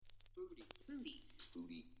Foodie.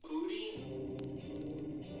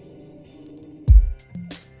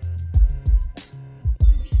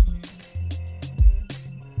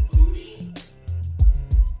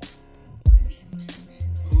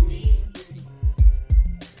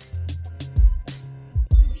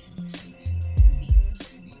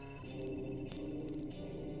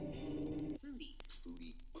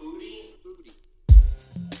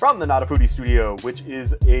 From the Not a Foodie studio, which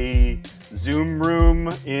is a Zoom room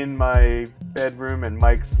in my bedroom and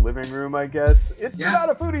Mike's living room, I guess. It's the Not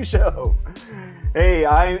a Foodie show. Hey,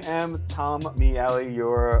 I am Tom Miali,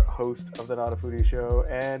 your host of the Not a Foodie show,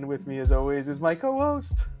 and with me, as always, is my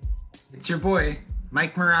co-host. It's your boy,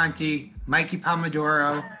 Mike Moranti, Mikey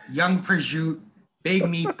Pomodoro, Young Prosciutto, Big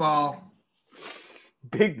Meatball.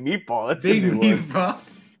 Big Meatball, that's Big a new Meatball. one.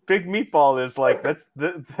 Big Meatball is like, that's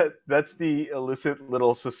the illicit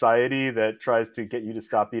little society that tries to get you to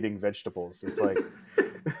stop eating vegetables. It's like,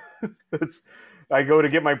 I go to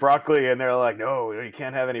get my broccoli and they're like, no, you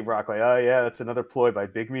can't have any broccoli. Oh yeah, that's another ploy by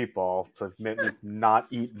Big Meatball to make me not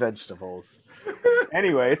eat vegetables.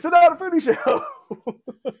 Anyway, it's Not a Foodie show.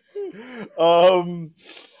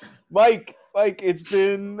 Mike, it's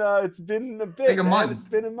been a bit. Like a month. It's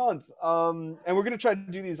been a month. And we're gonna try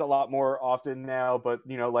to do these a lot more often now, but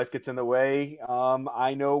life gets in the way.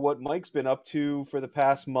 I know what Mike's been up to for the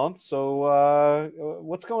past month. So,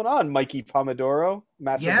 what's going on, Mikey Pomodoro?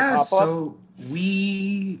 Master of the Pop-Up? So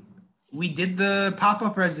we did the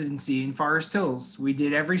pop-up residency in Forest Hills. We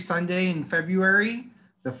did every Sunday in February.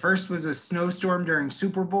 The first was a snowstorm during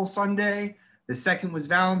Super Bowl Sunday. The second was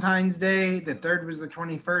Valentine's Day. The third was the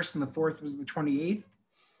 21st, and the fourth was the 28th.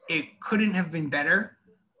 It couldn't have been better.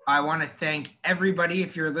 I want to thank everybody,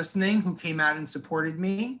 if you're listening, who came out and supported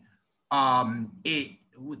me.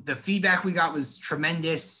 The feedback we got was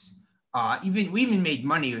tremendous. We even made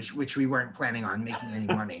money, which we weren't planning on making any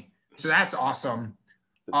money. So that's awesome.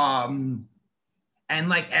 And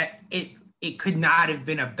it could not have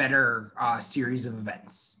been a better series of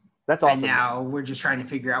events. That's awesome. And now we're just trying to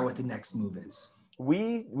figure out what the next move is.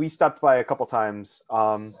 We stopped by a couple times.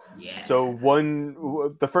 So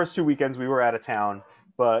the first 2 weekends we were out of town,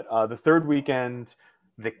 but the third weekend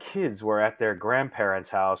the kids were at their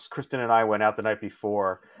grandparents' house. Kristen and I went out the night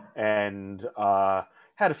before and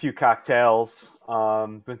had a few cocktails.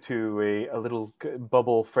 Went to a little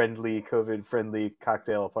bubble-friendly, COVID-friendly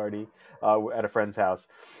cocktail party at a friend's house,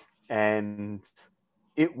 and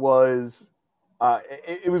it was.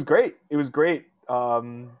 It was great. It was great.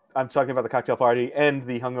 I'm talking about the cocktail party and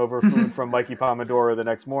the hungover food from Mikey Pomodoro the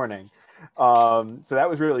next morning. So that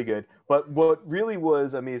was really good. But what really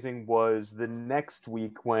was amazing was the next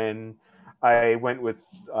week when I went with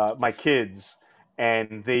my kids,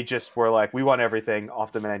 and they just were like, "We want everything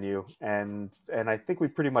off the menu," and I think we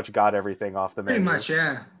pretty much got everything off the menu. Pretty much,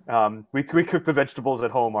 yeah. We cooked the vegetables at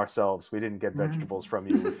home ourselves. We didn't get vegetables from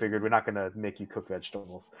you. We figured we're not going to make you cook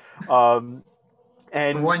vegetables.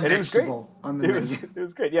 And one and vegetable on the menu. It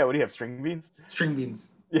was great. Yeah, what do you have? String beans? String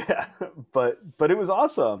beans. Yeah, but it was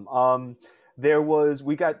awesome.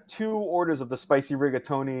 We got 2 orders of the spicy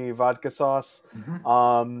rigatoni vodka sauce.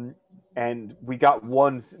 Mm-hmm. And we got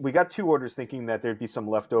 2 orders thinking that there'd be some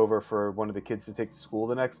leftover for one of the kids to take to school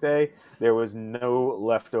the next day. There was no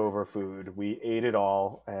leftover food. We ate it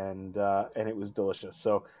all, and it was delicious.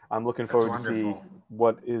 So I'm looking forward to see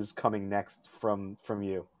what is coming next from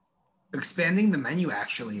you. Expanding the menu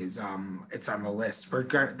actually is it's on the list.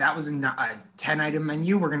 That was a 10-item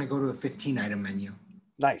menu. We're going to go to a 15-item menu.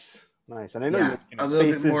 Nice. And I know you're looking at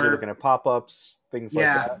spaces, you're looking at pop-ups, things like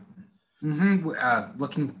that.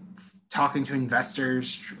 Mm-hmm. Talking to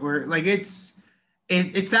investors, or like it's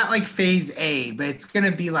at like phase A, but it's going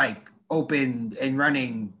to be like open and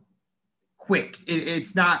running quick.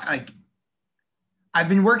 It's not like I've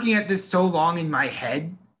been working at this so long in my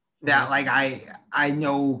head that like I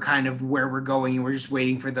know kind of where we're going, and we're just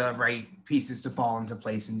waiting for the right pieces to fall into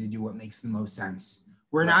place and to do what makes the most sense.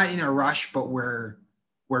 We're not in a rush, but we're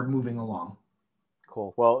moving along.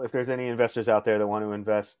 Cool. Well, if there's any investors out there that want to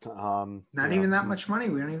invest, not even that much money.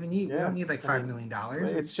 We don't even need. We don't need like $5 million.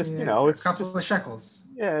 It's just it's a couple of shekels.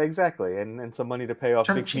 Yeah, exactly, and some money to pay off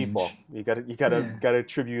Big Meatball. You got to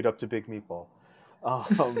tribute up to Big Meatball.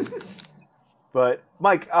 But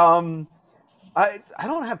Mike, I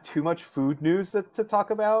don't have too much food news to talk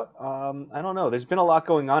about. I don't know. There's been a lot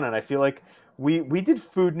going on, and I feel like we did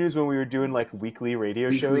food news when we were doing like weekly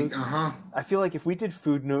radio shows. I feel like if we did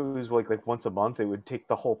food news like once a month, it would take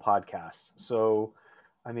the whole podcast. So,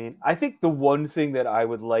 I mean, I think the one thing that I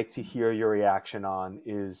would like to hear your reaction on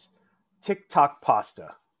is TikTok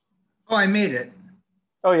pasta. Oh, I made it.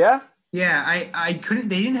 Oh yeah? Yeah, I couldn't.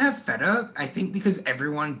 They didn't have feta. I think because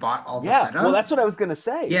everyone bought all the Yeah, well, feta. that's what I was gonna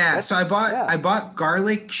say. Yeah, so That's I yeah. bought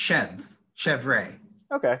garlic chevre.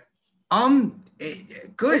 Okay.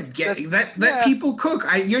 Good. That's Let yeah. people cook.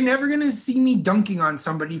 You're never gonna see me dunking on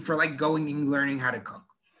somebody for like going and learning how to cook.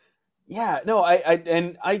 Yeah, no, I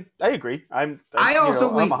agree. I also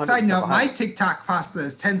I'm wait. Side 100% note: my behind it. TikTok pasta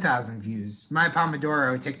is 10,000 views. My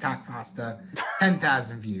pomodoro TikTok pasta,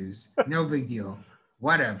 10,000 views. No big deal.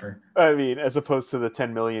 Whatever. I mean, as opposed to the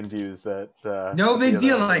 10 million views No that the big other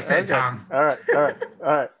deal. one I did. said, Okay, Tom. all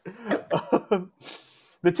right.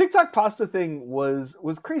 The TikTok pasta thing was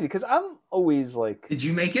crazy because I'm always like, Did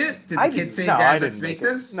you make it? Did the I kids didn't. say, No, I "Dad, didn't let's make make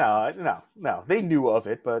it. this"? No. They knew of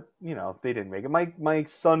it, but they didn't make it. My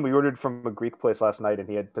son, we ordered from a Greek place last night, and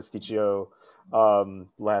he had pasticcio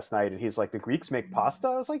last night, and he's like, the Greeks make pasta.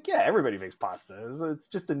 I was like, yeah, everybody makes pasta. It's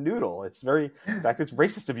just a noodle. It's very, in Yeah. fact, it's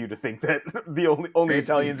racist of you to think that the only It,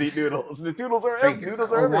 Italians eat noodles. The like noodles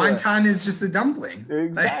a are everywhere. wonton is just a dumpling.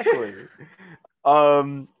 Exactly.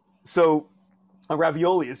 Um, so a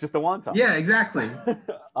ravioli is just a wonton. Yeah, exactly.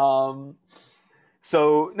 um,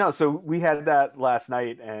 so no, so we had that last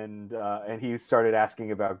night, and he started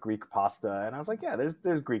asking about Greek pasta, and I was like, yeah,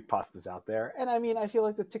 there's Greek pastas out there, and I mean, I feel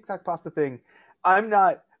like the TikTok pasta thing. I'm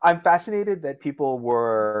fascinated that people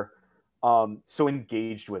were so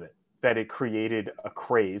engaged with it that it created a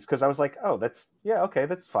craze because I was like, oh, that's yeah, okay,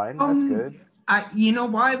 that's fine, that's Um, good. you know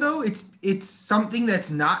why though? It's something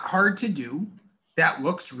that's not hard to do that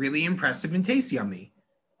looks really impressive and tasty on me.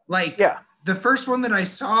 Like Yeah, the first one that I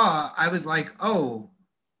saw, I was like, oh,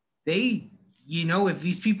 they, if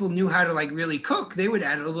these people knew how to like really cook, they would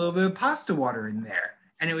add a little bit of pasta water in there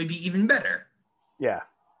and it would be even better. yeah.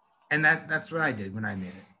 And that's what I did when I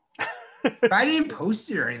made it. But I didn't post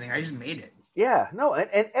it or anything. I just made it. Yeah, no,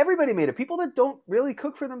 and everybody made it. People that don't really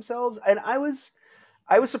cook for themselves, and I was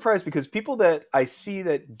surprised because people that I see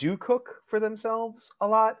that do cook for themselves a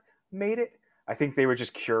lot made it. I think they were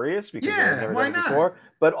just curious because they had Yeah, never why done it not? before,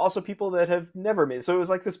 but also people that have never made it. So it was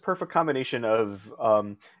like this perfect combination of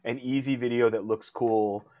an easy video that looks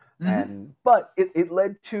cool, Hmm. but it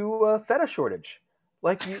led to a feta shortage.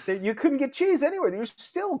 Like you couldn't get cheese anywhere. You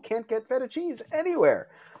still can't get feta cheese anywhere.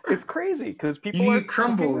 It's crazy because You people can are get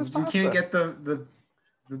cooking this crumbles. You can't pasta. get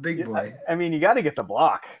the big Yeah, boy. I mean, you got to get the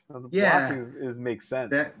block. The block Yeah, is makes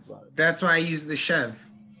sense. that But that's why I use the Chev.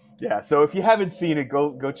 yeah, so if you haven't seen it,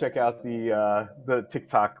 go check out the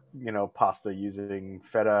TikTok pasta using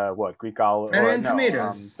feta Greek olive Feta or and no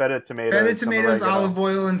tomatoes. feta Feta, tomatoes, some tomatoes, oregano. olive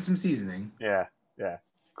oil, and some seasoning. Yeah, yeah, And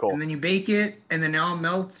cool, then you bake it, and then it all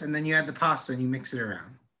melts, and then you add the pasta and you mix it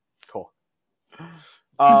around. cool.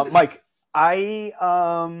 Mike, I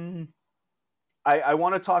I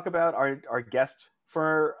want to talk about our guest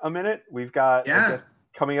for a minute. We've got a Yeah. guest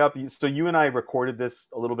coming up. So you and I recorded this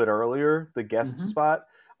a little bit earlier, the guest Hmm. spot.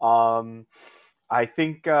 I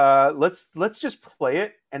think let's just play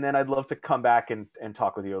it, and then I'd love to come back and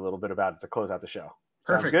talk with you a little bit about it to close out the show.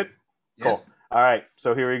 Sounds Perfect. good? Yep. Cool. All right.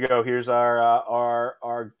 So here we go. Here's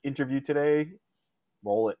our interview today.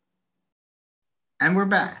 Roll it. And we're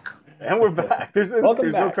back. And we're back. There's there's, Welcome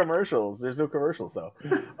there's no back. commercials. There's no commercials though.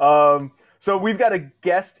 So we've got a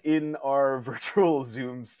guest in our virtual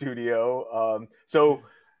Zoom studio. So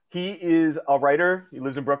he is a writer. He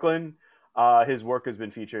lives in Brooklyn. His work has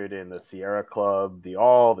been featured in the Sierra Club, the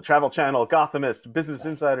All, the Travel Channel, Gothamist, Business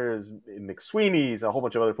Insiders, McSweeney's, a whole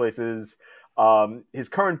bunch of other places. His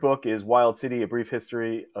current book is Wild City: A Brief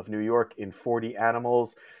History of New York in 40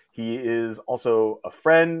 Animals. He is also a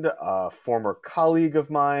friend, a former colleague of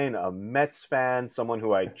mine, a Mets fan, someone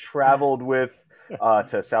who I traveled with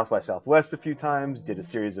to South by Southwest a few times, did a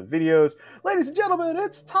series of videos. Ladies and gentlemen,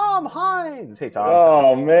 it's Tom Hynes. Hey, Tom.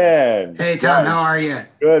 Oh man, Hey, Tom, how guys, are you?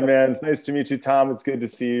 good man. It's nice to meet you, Tom. It's good to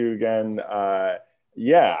see you again.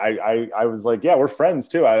 Yeah, I was like, yeah, we're friends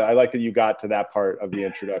too. I like that you got to that part of the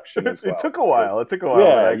introduction as It well. took a while. It took a while, but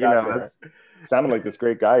Yeah, I got there. it sounded like this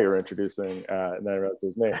great guy you're introducing, and then I realized it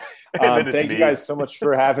was me. And then it's Thank you me. guys so much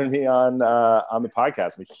for having me on the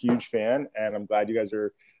podcast. I'm a huge fan, and I'm glad you guys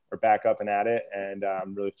are back up and at it, and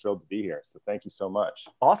I'm really thrilled to be here. So thank you so much.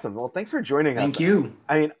 Awesome. Well, thanks for joining us. Thank you.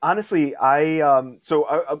 I mean, honestly,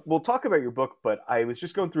 we'll talk about your book, but I was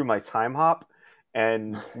just going through my time hop,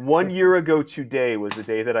 and 1 year ago today was the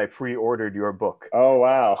day that I pre-ordered your book Oh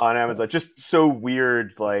wow. on Amazon. Just so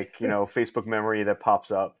weird, like Facebook memory that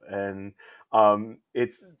pops up, and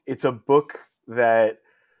it's a book that,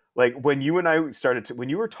 like, when you and I when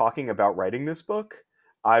you were talking about writing this book,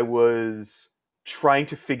 I was trying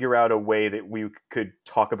to figure out a way that we could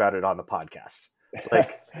talk about it on the podcast.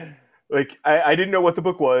 Like like I didn't know what the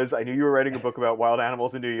book was. I knew you were writing a book about wild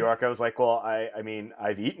animals in New York. I was like, well, I mean,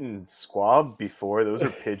 I've eaten squab before. Those are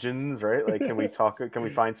pigeons, right? Like, can we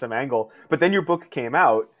find some angle? But then your book came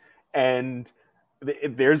out, and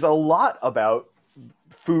there's a lot about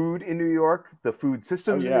food in New York, the food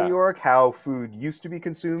systems in New York, how food used to be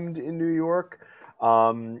consumed in New York.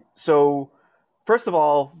 So first of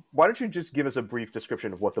all, why don't you just give us a brief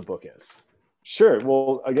description of what the book is? Sure.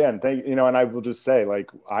 Well, again, and I will just say,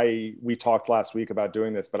 like, we talked last week about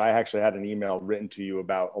doing this, but I actually had an email written to you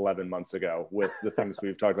about 11 months ago with the things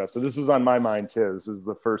we've talked about. So this was on my mind too. This was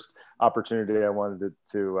the first opportunity I wanted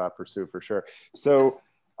to pursue for sure. So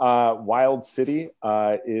Wild City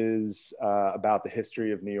is about the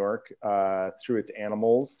history of New York through its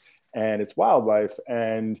animals and its wildlife.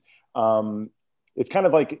 And it's kind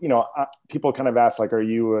of like, people kind of ask, like, are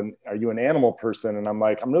you an animal person? And I'm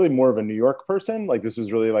like, I'm really more of a New York person. Like, this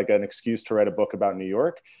was really like an excuse to write a book about New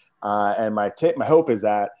York. And my hope is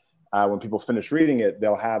that when people finish reading it,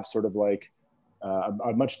 they'll have sort of like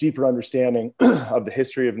a much deeper understanding of the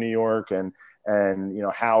history of New York and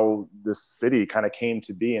how this city kind of came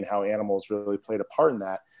to be and how animals really played a part in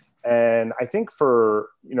that. And I think for,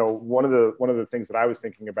 one of the things that I was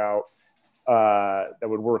thinking about that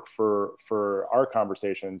would work for our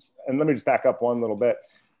conversations. And let me just back up one little bit.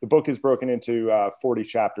 The book is broken into 40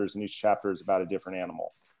 chapters, and each chapter is about a different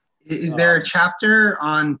animal. Is there a chapter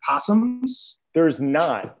on possums? There's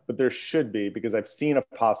not, but there should be, because I've seen a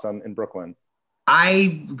possum in Brooklyn.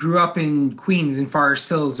 I grew up in Queens in Forest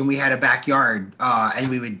Hills, and we had a backyard, and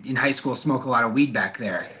we would, in high school, smoke a lot of weed back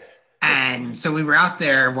there. And so we were out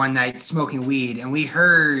there one night smoking weed, and we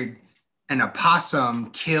heard an opossum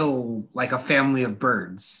kill like a family of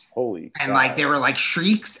birds. Holy And God. like there were like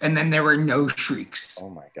shrieks, and then there were no shrieks. Oh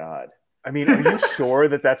my God. I mean, are you sure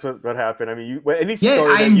that that's what happened? I mean, any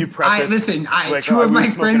story that you preface, like, two of my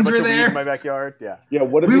friends were there in my backyard. Yeah. We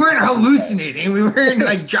weren't hallucinating. We weren't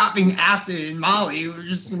like dropping acid and Molly. We were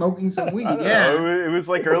just smoking some weed. Yeah, it was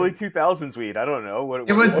like early 2000s weed. I don't know what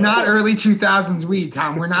it was. Not early 2000s weed,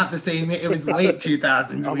 Tom. We're not the same. It was late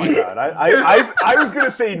 2000s. Oh weed. my God! I was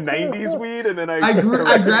gonna say 90s weed, and then I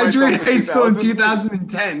graduated high school in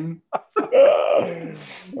 2010.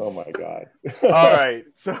 Oh my God. All right.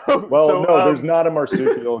 There's not a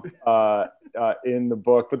marsupial in the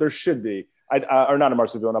book, but there should be. Or not a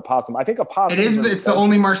marsupial, an opossum. I think opossum. It's the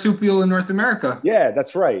only marsupial in North America. Yeah,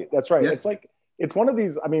 that's right. Yeah. It's one of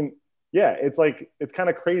these. I mean, yeah, it's kind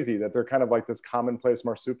of crazy that they're kind of like this commonplace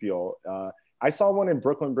marsupial. I saw one in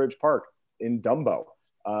Brooklyn Bridge Park in Dumbo,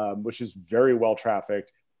 which is very well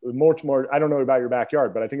trafficked. More. I don't know about your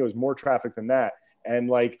backyard, but I think it was more traffic than that.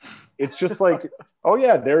 And like, it's just like, oh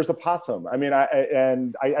yeah, there's a possum. I mean,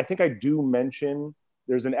 I think I do mention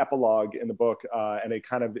there's an epilogue in the book, and it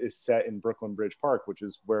kind of is set in Brooklyn Bridge Park, which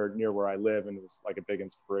is near where I live, and it was like a big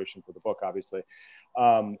inspiration for the book, obviously.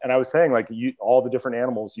 And I was saying, like, all the different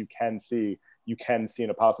animals you can see in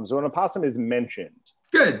a possum. So an opossum is mentioned,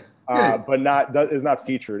 good. But is not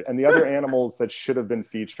featured. And the other animals that should have been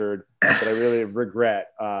featured that I really regret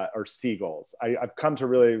are seagulls. I've come to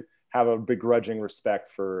really have a begrudging respect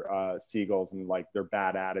for seagulls and like their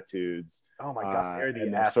bad attitudes. Oh my God, they're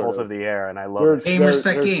the assholes of the air, and I love it.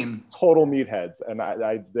 Respect, game. Total meatheads, and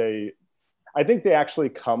I think they actually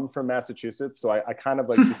come from Massachusetts, so I kind of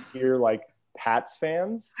like just hear like Pats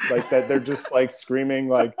fans like that. They're just like screaming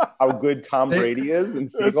like how good Tom Brady is and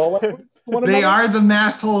seagull. They are the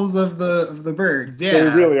massholes of the birds. Yeah, they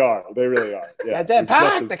really are. Yeah,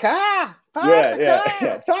 park the car.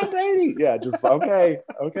 Yeah. Tom Brady. Yeah, just okay,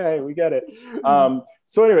 we get it.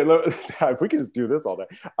 So anyway, if we could just do this all day,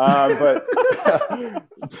 but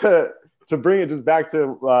to bring it just back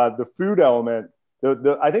to the food element,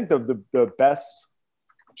 I think the best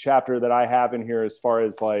chapter that I have in here as far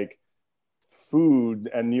as like food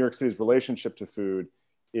and New York City's relationship to food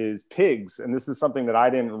is pigs, and this is something that I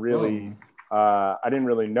didn't really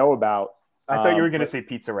know about. I thought you were going to say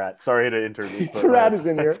Pizza Rat. Sorry to interrupt. Pizza Rat is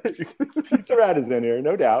in here. Pizza Rat is in here,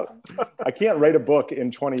 no doubt. I can't write a book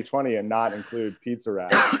in 2020 and not include Pizza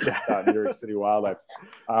Rat about New York City wildlife.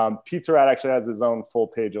 Pizza Rat actually has his own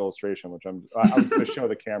full-page illustration, which I'm going to show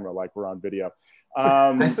the camera like we're on video.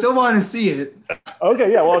 I still want to see it.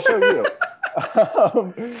 Okay, yeah, well, I'll show you.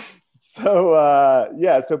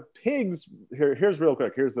 So pigs. Here's real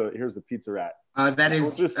quick. Here's the Pizza Rat. That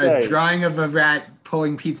is a drawing of a rat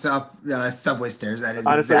pulling pizza up subway stairs. That is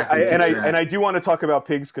honestly, exactly I do want to talk about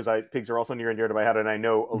pigs because pigs are also near and dear to my heart, and I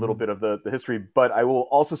know a little bit of the history. But I will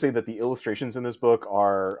also say that the illustrations in this book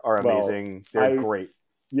are amazing. They're great.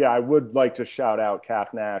 Yeah, I would like to shout out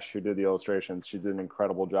Kath Nash, who did the illustrations. She did an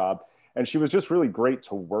incredible job, and she was just really great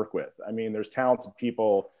to work with. I mean, there's talented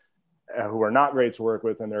people who are not great to work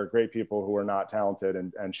with, and there are great people who are not talented.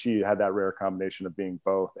 And she had that rare combination of being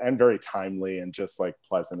both, and very timely and just like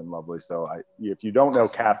pleasant and lovely. So if you don't know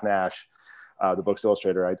Kath Nash, the book's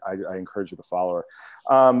illustrator, I encourage you to follow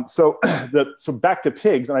her. So back to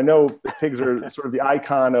pigs, and I know pigs are sort of the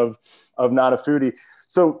icon of not a foodie.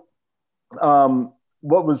 So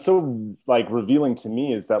what was so like revealing to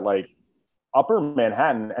me is that like upper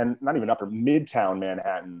Manhattan, and not even upper, midtown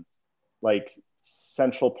Manhattan, like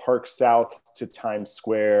Central Park South to Times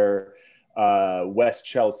Square, West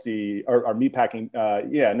Chelsea, or meatpacking,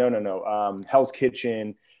 Hell's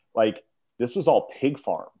Kitchen, like this was all pig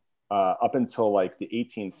farm up until like the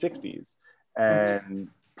 1860s. And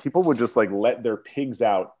people would just like let their pigs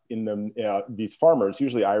out in the, these farmers,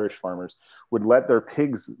 usually Irish farmers, would let their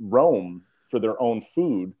pigs roam for their own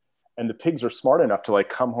food. And the pigs are smart enough to like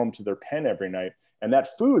come home to their pen every night. And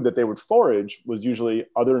that food that they would forage was usually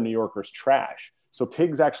other New Yorkers' trash. So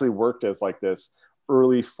pigs actually worked as like this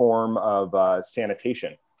early form of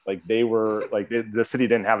sanitation. Like they were like, the city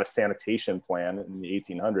didn't have a sanitation plan in the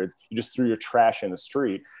 1800s. You just threw your trash in the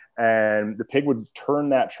street, and the pig would turn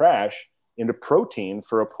that trash into protein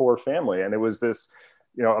for a poor family. And it was this,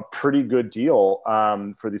 a pretty good deal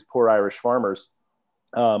for these poor Irish farmers.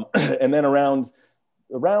 And then around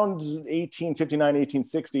 1859,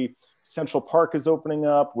 1860, Central Park is opening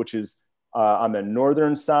up, which is on the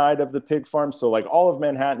northern side of the pig farm. So like all of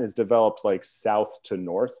Manhattan is developed like south to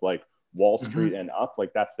north, like Wall Street and up.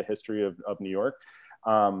 Like that's the history of New York.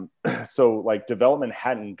 So like development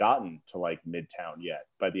hadn't gotten to like Midtown yet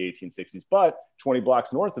by the 1860s, but 20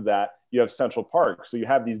 blocks north of that, you have Central Park. So you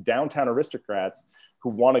have these downtown aristocrats who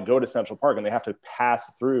want to go to Central Park, and they have to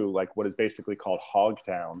pass through like what is basically called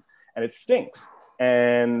Hogtown, and it stinks.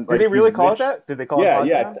 And did they really call it that? Did they call it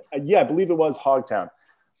Hogtown? Yeah, I believe it was Hogtown.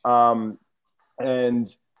 And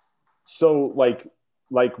so like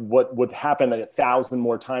what would happen 1,000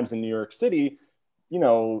 more times in New York City,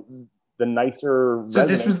 the nicer. So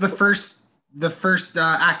this was the first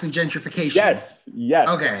act of gentrification. Yes.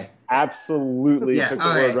 Okay. Absolutely. Yeah. Took the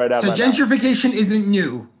word right out so of my gentrification mouth. isn't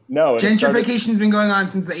new. No. Gentrification's been going on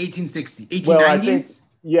since the 1890s.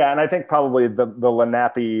 Well, and I think probably the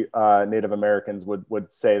Lenape Native Americans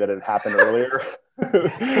would say that it happened earlier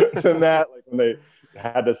than that. Like when they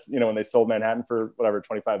had to, when they sold Manhattan for whatever,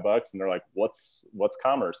 $25, and they're like, what's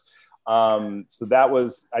commerce? So that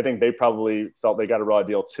was, I think they probably felt they got a raw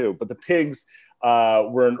deal too. But the pigs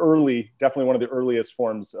were definitely one of the earliest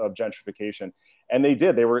forms of gentrification. And they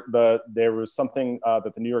did. There was something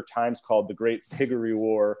that the New York Times called the Great Piggery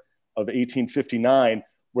War of 1859,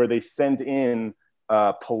 where they sent in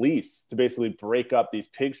police to basically break up these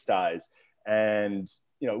pigsties. And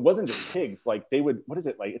it wasn't just pigs. Like they would, what is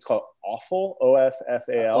it like? It's called offal, OFFAL.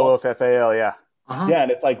 OFFAL, yeah. Yeah,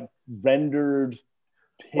 and it's like rendered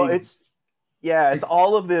pig. Well, it's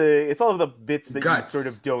all of the bits that guts. You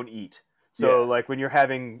sort of don't eat. So like when you're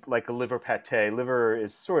having like a liver pate, liver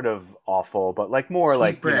is sort of awful, but like more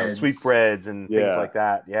sweetbreads and things like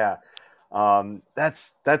that. Yeah.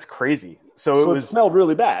 That's crazy. So it smelled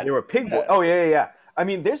really bad. There were pig. Yeah. Oh yeah. I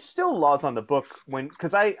mean, there's still laws on the book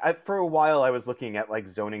because I for a while I was looking at like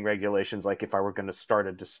zoning regulations, like if I were going to start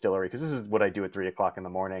a distillery, because this is what I do at 3:00 in the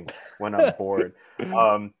morning when I'm bored,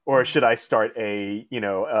 or should I start a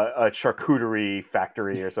charcuterie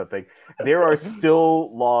factory or something? There are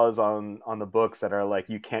still laws on the books that are like,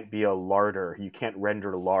 you can't be a larder, you can't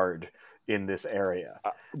render lard in this area.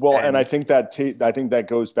 And I think that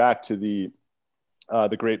goes back to the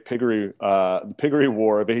Great Piggery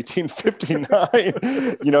War of 1859.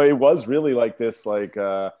 It was really like this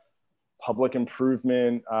public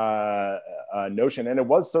improvement notion, and it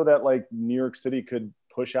was so that like New York City could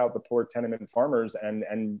push out the poor tenement farmers,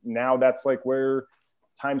 and now that's like where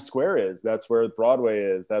Times Square is. That's where Broadway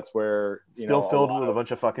is. That's where still filled with a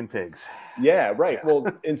bunch of fucking pigs. Yeah, right. Yeah. Well,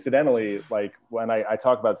 incidentally, like when I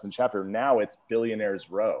talk about this in chapter, now it's Billionaires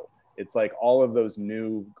Row. It's like all of those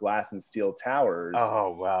new glass and steel towers.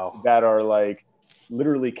 Oh, wow. That are like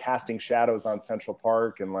literally casting shadows on Central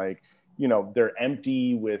Park, and like, they're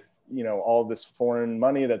empty with, all this foreign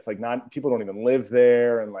money that's like people don't even live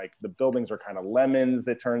there. And like the buildings are kind of lemons.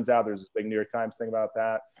 It turns out there's this big New York Times thing about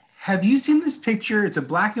that. Have you seen this picture? It's a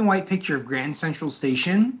black and white picture of Grand Central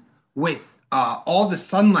Station with all the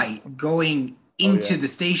sunlight going into the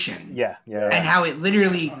station. Yeah. And how it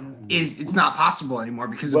literally it's not possible anymore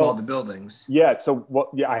because of all the buildings. Yeah. So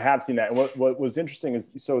I have seen that. And what was interesting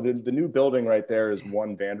is, so the new building right there is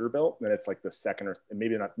One Vanderbilt, and it's like the second or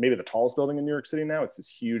maybe the tallest building in New York City now. It's this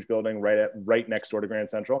huge building right next door to Grand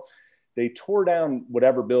Central. They tore down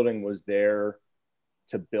whatever building was there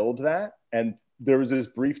to build that. And there was this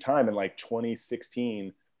brief time in like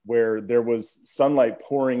 2016 where there was sunlight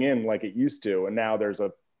pouring in like it used to, and now there's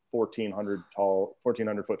a 1,400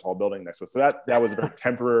 foot tall building next to it. So that was a very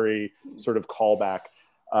temporary sort of callback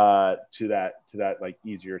to that like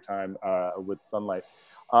easier time with sunlight.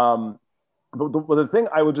 But the thing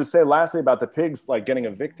I would just say lastly about the pigs like getting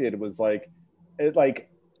evicted was like, it like,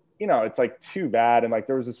 you know, it's like too bad. And like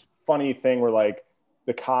there was this funny thing where like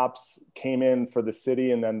the cops came in for the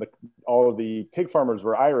city, and then all of the pig farmers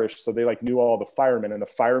were Irish, so they like knew all the firemen, and the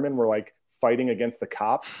firemen were like fighting against the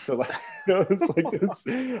cops to like, it was like this.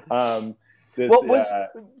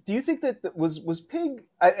 Do you think that was pig?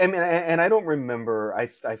 I mean, and I don't remember. I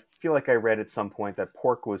feel like I read at some point that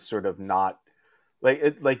pork was sort of not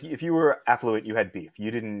like if you were affluent, you had beef. You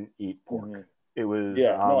didn't eat pork. Mm-hmm. It was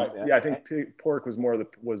I think pork was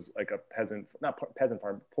was like a peasant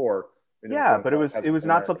farm, poor. Yeah, but it was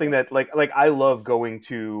not something that like I love going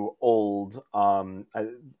to old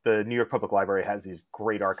the New York Public Library has these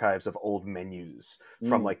great archives of old menus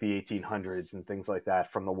from like the 1800s and things like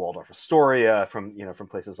that, from the Waldorf Astoria, from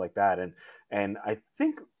places like that, and I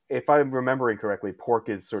think if I'm remembering correctly, pork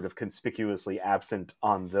is sort of conspicuously absent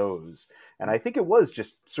on those, and I think it was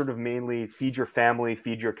just sort of mainly feed your family,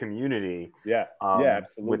 feed your community.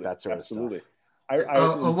 Absolutely, with that sort of stuff.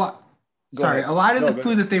 A lot of the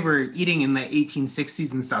food that they were eating in the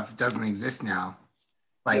 1860s and stuff doesn't exist now.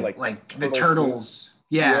 Like the turtles.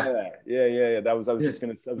 Yeah. I was just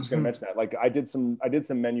gonna mention that. Like I did some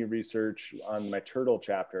menu research on my turtle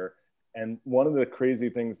chapter, and one of the crazy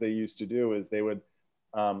things they used to do is they would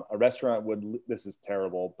a restaurant would, this is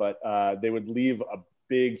terrible, but they would leave a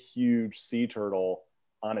big huge sea turtle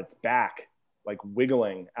on its back, like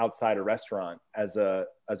wiggling outside a restaurant as a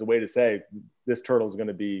way to say this turtle is going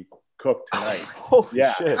to be cooked tonight. Holy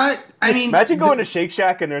shit. I mean, imagine going to Shake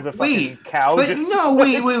Shack and there's a fucking cow. Wait.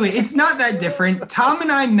 It's not that different. Tom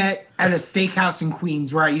and I met at a steakhouse in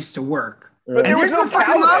Queens where I used to work. But and there's a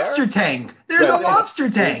fucking lobster tank. There's a lobster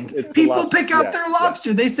tank. People pick out their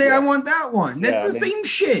lobster. They say, I want that one. That's the same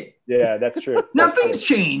shit. Yeah, that's true. Nothing's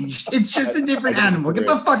changed. It's just a different animal. Get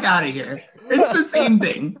the fuck out of here. It's the same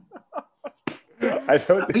thing.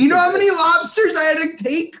 You know how many lobsters I had to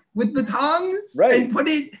take with the tongs and put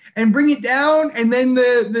it and bring it down, and then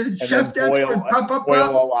the chef down there would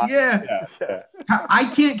pop. Yeah. I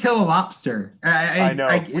can't kill a lobster. I know.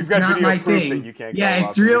 We've got video proof that you can't. Yeah,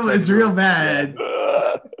 it's real. It's real bad.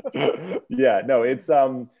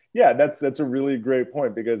 That's a really great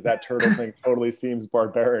point, because that turtle thing totally seems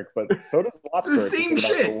barbaric, but so does the lobster. It's the same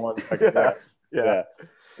shit. Yeah,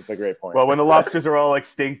 it's a great point. Well, when the lobsters are all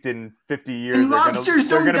extinct in 50 years, and lobsters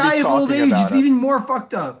don't die of old age. It's even more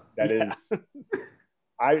fucked up. That is.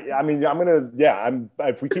 I mean,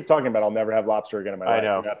 if we keep talking about it, I'll never have lobster again in my life. I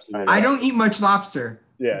know. Absolutely. I don't eat much lobster.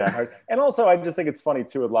 Yeah. And also, I just think it's funny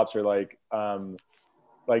too with lobster, like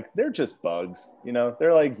they're just bugs,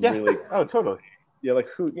 they're like really. Oh, totally. Yeah. Like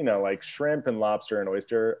like shrimp and lobster and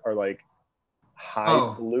oyster are like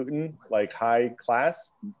highfalutin, like high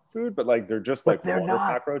class food, but like they're just like water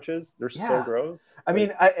cockroaches. They're so gross. I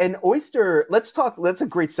mean, an oyster. Let's talk. That's a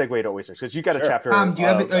great segue to oysters, because you got a chapter. Do you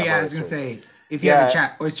have it? I was gonna say, if you have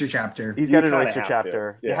a oyster chapter, he's got an oyster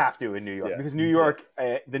chapter. You have to in New York, because New York,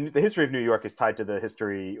 the history of New York is tied to the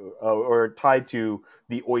history or tied to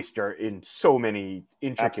the oyster in so many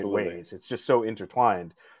intricate ways. It's just so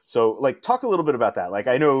intertwined. So, like, talk a little bit about that. Like,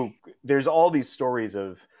 I know there's all these stories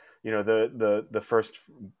of the first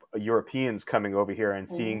Europeans coming over here and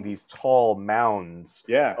seeing these tall mounds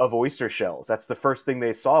of oyster shells. That's the first thing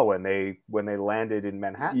they saw when they landed in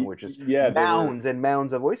Manhattan, which is mounds and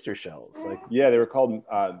mounds of oyster shells. Like they were called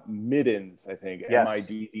middens, I think.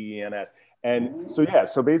 Middens. And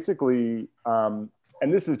so basically,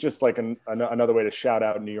 and this is just like another way to shout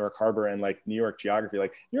out New York Harbor and like New York geography.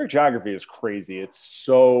 Like New York geography is crazy. It's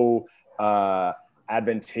so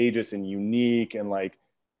advantageous and unique, and like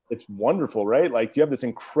it's wonderful, right? Like you have this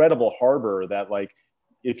incredible harbor that like,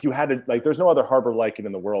 if you had to, like, there's no other harbor like it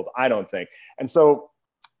in the world, I don't think. And so,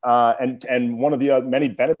 and one of the many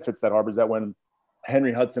benefits that harbor is that when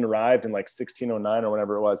Henry Hudson arrived in like 1609 or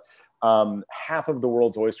whatever it was, half of the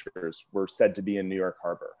world's oysters were said to be in New York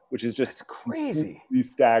Harbor, which is just crazy,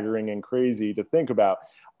 staggering and crazy to think about.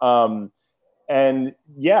 And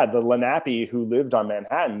the Lenape who lived on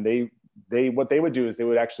Manhattan, what they would do is they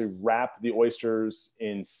would actually wrap the oysters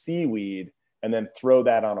in seaweed and then throw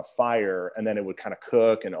that on a fire, and then it would kind of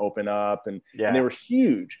cook and open up, and they were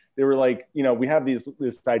huge. They were like, we have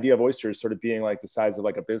this idea of oysters sort of being like the size of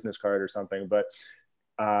like a business card or something, but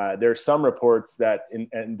there are some reports that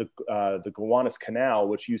in the Gowanus Canal,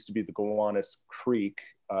 which used to be the Gowanus Creek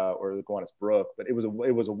or the Gowanus Brook, but it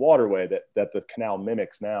was a waterway that the canal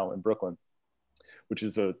mimics now in Brooklyn. which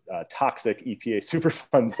is a toxic EPA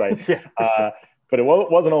Superfund site. Yeah. But it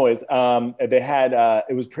wasn't always. They had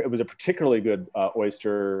it was a particularly good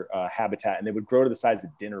oyster habitat, and they would grow to the size of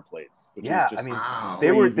dinner plates. Which is just wow.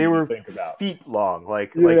 they were feet long,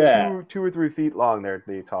 like 2 or 3 feet long.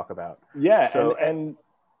 They talk about. Yeah, so, and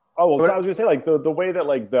oh well, so I was gonna say like the way that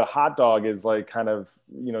like the hot dog is like kind of,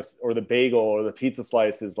 you know, or the bagel or the pizza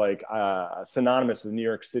slice is like synonymous with New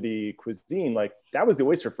York City cuisine. Like that was the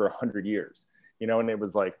oyster for 100 years. You know, and it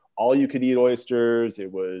was like all you could eat oysters.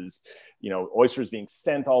 It was, you know, oysters being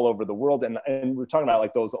sent all over the world. And we're talking about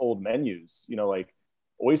like those old menus, you know, like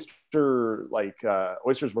oysters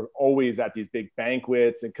were always at these big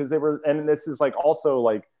banquets, and because they were, and this is like also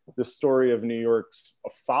like the story of New York's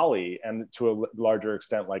folly, and to a larger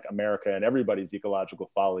extent, like America and everybody's ecological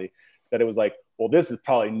folly, that it was like, well, this is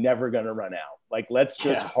probably never going to run out. Like, let's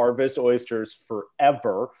just harvest oysters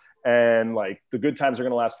forever. And like the good times are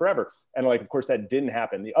going to last forever. And like, of course, that didn't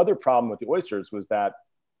happen. The other problem with the oysters was that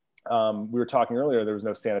we were talking earlier, there was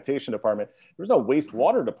no sanitation department. There was no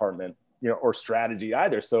wastewater department, you know, or strategy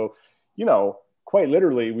either. So, you know, quite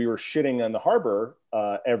literally, we were shitting on the harbor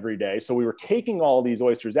every day. So we were taking all these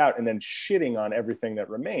oysters out and then shitting on everything that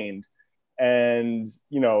remained. And,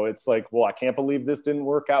 you know, it's like, well, I can't believe this didn't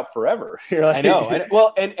work out forever. Like, I know.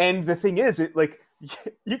 Well, and the thing is, it like,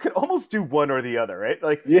 you could almost do one or the other, right?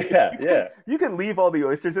 Like, you can leave all the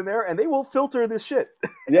oysters in there and they will filter this shit.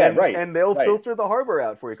 And they'll filter the harbor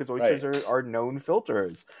out for you, because oysters are known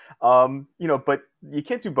filters. You know, but you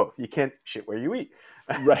can't do both. You can't shit where you eat.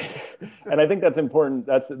 Right. And I think that's important.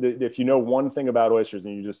 That's if you know one thing about oysters,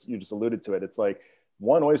 and you just alluded to it, it's like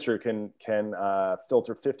one oyster can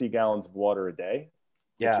filter 50 gallons of water a day.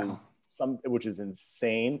 Which is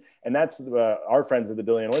insane. And that's our friends at the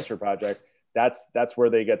Billion Oyster Project. That's where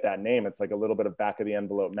they get that name. It's like a little bit of back of the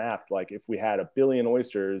envelope math. Like if we had 1 billion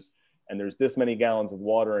oysters and there's this many gallons of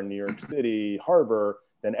water in New York City harbor,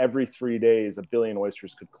 then every 3 days, 1 billion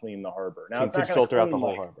oysters could clean the harbor. Now it could filter out the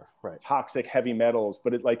whole harbor, right? Toxic heavy metals,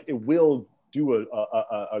 but it will do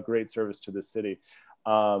a great service to the city.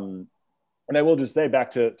 And I will just say,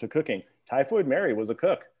 back to cooking, Typhoid Mary was a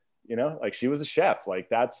cook. You know, like she was a chef. Like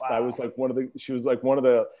that was like she was like one of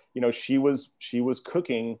the, you know, she was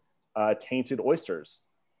cooking tainted oysters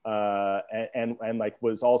and like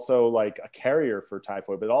was also like a carrier for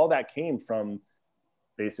typhoid, but all that came from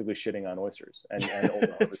basically shitting on oysters and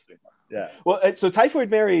yeah. Well, so Typhoid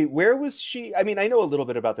Mary, where was she? I mean, I know a little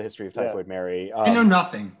bit about the history of Typhoid Mary. I know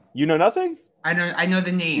nothing. You know nothing? I know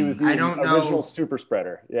the name. She was the original super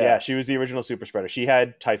spreader. Yeah, she was the original super spreader. She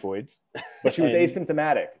had typhoids, but she was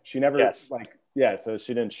asymptomatic. She never so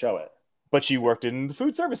she didn't show it. But she worked in the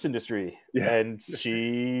food service industry, and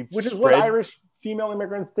she which is what Irish female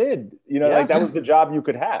immigrants did. You know, like that was the job you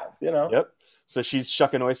could have. You know. Yep. So she's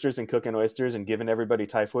shucking oysters and cooking oysters and giving everybody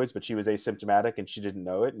typhoids, but she was asymptomatic and she didn't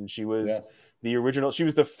know it. And she was the original. She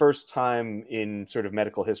was the first time in sort of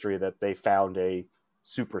medical history that they found a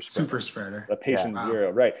super spreader. The patient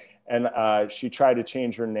zero, right? And she tried to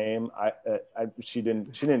change her name. She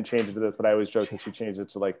didn't change it to this, but I always joke that she changed it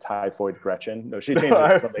to like Typhoid Gretchen. No, she changed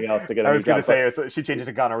it to something else to get. I was going to say she changed it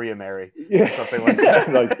to Gonorrhea Mary, something like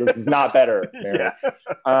that. Like, this is not better, Mary.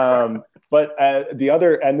 But the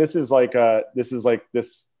other, and this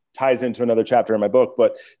ties into another chapter in my book.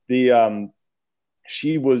 But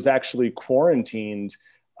she was actually quarantined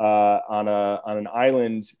on an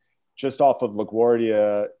island just off of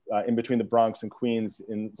LaGuardia, in between the Bronx and Queens,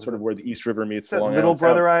 in sort of where the East River meets the Long Little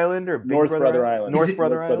Brother Island or Big North Brother Island. North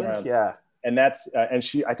Brother Island. Yeah. And that's and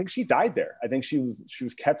I think she died there. I think she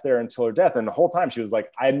was kept there until her death. And the whole time she was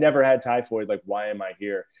like, I had never had typhoid. Like, why am I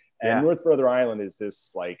here? And North Brother Island is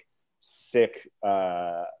this like sick,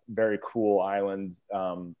 very cool island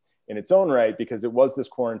in its own right, because it was this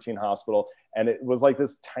quarantine hospital, and it was like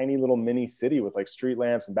this tiny little mini city with like street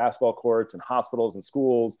lamps and basketball courts and hospitals and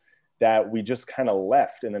schools that we just kind of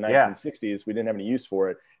left in the 1960s. We didn't have any use for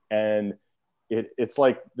it. And it's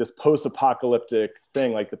like this post-apocalyptic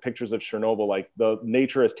thing, like the pictures of Chernobyl, like the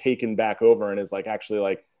nature has taken back over and is like actually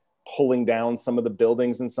like pulling down some of the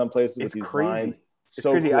buildings in some places. It's with these crazy. lines. It's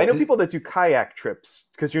crazy. Cool. I know people that do kayak trips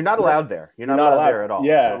because you're not allowed there. You're not allowed there at all.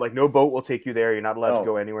 Yeah. So like no boat will take you there. You're not allowed to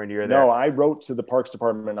go anywhere near there. No, I wrote to the Parks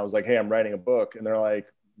Department and I was like, hey, I'm writing a book. And they're like,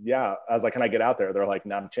 yeah. I was like, can I get out there? They're like,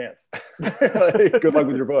 not a chance. Like, good luck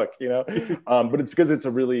with your book, you know? But it's because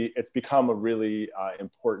it's become a really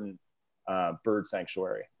important bird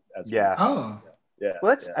sanctuary. Yeah.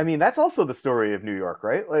 Well, that's also the story of New York,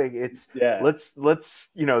 right? Like let's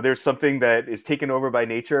there's something that is taken over by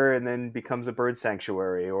nature and then becomes a bird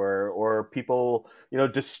sanctuary, or people,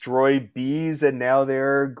 destroy bees and now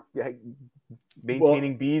they're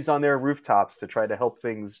maintaining bees on their rooftops to try to help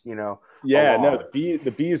things, Yeah, along. no,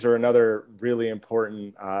 the bees are another really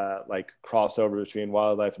important like crossover between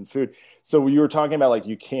wildlife and food. So you were talking about like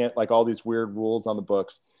you can't, like all these weird rules on the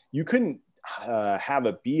books. You couldn't have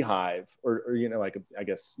a beehive or like I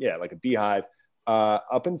guess like a beehive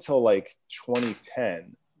up until like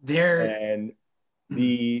 2010. And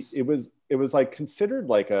it was like considered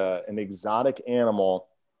like an exotic animal.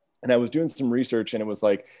 And I was doing some research, and it was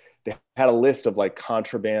like they had a list of like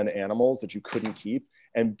contraband animals that you couldn't keep,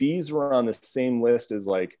 and bees were on the same list as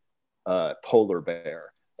like polar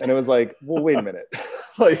bear. And it was like, well, wait a minute.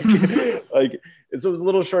 like so it was a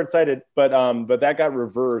little short-sighted, but that got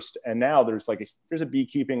reversed, and now there's a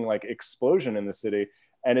beekeeping like explosion in the city,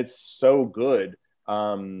 and it's so good.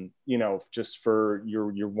 Just for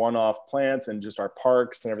your one-off plants and just our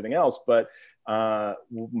parks and everything else. But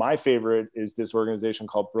my favorite is this organization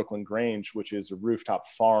called Brooklyn Grange, which is a rooftop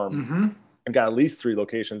farm. And got at least 3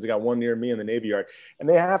 locations. They got one near me in the Navy Yard, and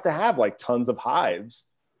they have to have like tons of hives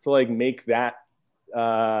to like make that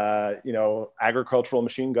agricultural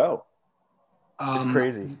machine go. It's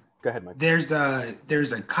crazy. Go ahead, Mike. There's a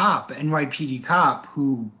cop, NYPD cop,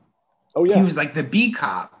 who Oh, he was like the bee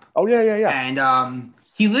cop. Oh yeah. And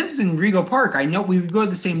he lives in Regal Park. I know we would go to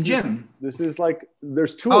the same gym. This is like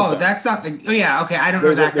there's 2 of them. That's not the. Oh yeah, okay. I don't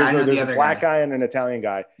know that guy. I know the other guy. Black guy and an Italian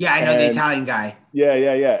guy. Yeah, I know the Italian guy.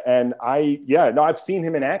 Yeah. And I've seen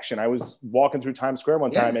him in action. I was walking through Times Square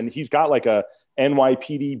one time, and he's got like a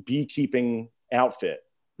NYPD beekeeping outfit.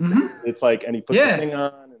 It's like, and he puts the thing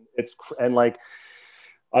on, and like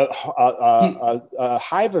a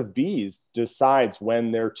hive of bees decides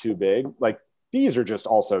when they're too big. Like bees are just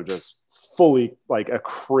fully like a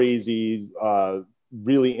crazy,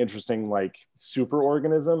 really interesting, like super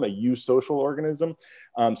organism, a eusocial organism.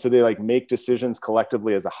 So they like make decisions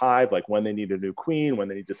collectively as a hive, like when they need a new queen, when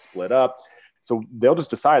they need to split up. So they'll just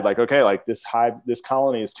decide like, okay, like this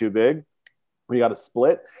colony is too big. We got to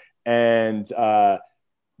split. And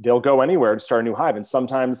they'll go anywhere to start a new hive. And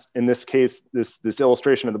sometimes, in this case, this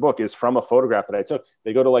illustration in the book is from a photograph that I took.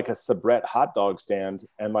 They go to like a Sabrett hot dog stand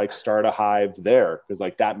and like start a hive there, because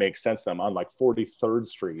like that makes sense to them on like 43rd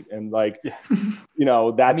Street. And like,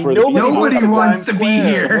 that's where nobody wants to be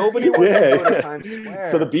here. Nobody wants to go to Times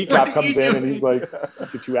Square. So the bee cop comes in and he's like,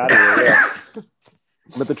 get you out of here. Yeah.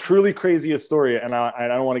 But the truly craziest story, and I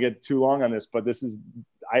don't want to get too long on this, but this is,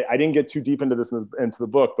 I didn't get too deep into this into the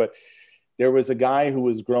book, but there was a guy who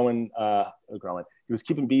was he was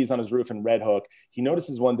keeping bees on his roof in Red Hook. He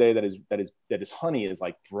notices one day that his honey is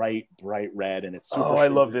like bright red, and it's super I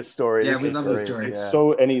love this story. Yeah, we love this story. It's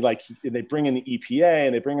so, and they bring in the EPA,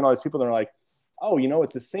 and they bring in all these people, and they're like, oh,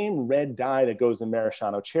 it's the same red dye that goes in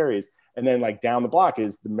maraschino cherries. And then like down the block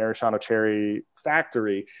is the maraschino cherry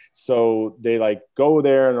factory. So they like go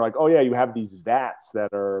there and they're like, oh yeah, you have these vats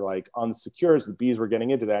that are like unsecured. So the bees were getting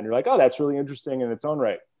into that. And you're like, oh, that's really interesting in its own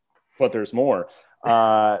right. But there's more.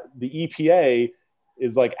 The EPA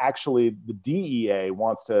is like, actually the DEA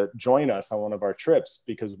wants to join us on one of our trips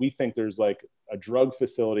because we think there's like a drug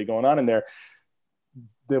facility going on in there.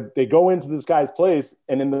 They go into this guy's place,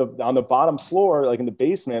 and on the bottom floor, like in the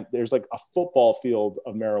basement, there's like a football field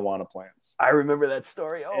of marijuana plants. I remember that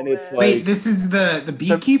story. Oh, and man. it's like, wait, this is the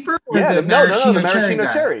beekeeper? The maraschino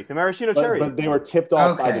cherry. The maraschino cherry. But they were tipped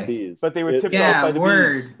off by the bees. But they were tipped off by the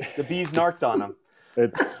bees. The bees narked on them.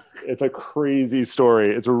 It's a crazy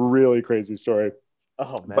story. It's a really crazy story.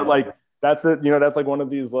 Oh man! But like that's like one of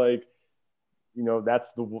these like,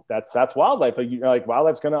 that's wildlife. Like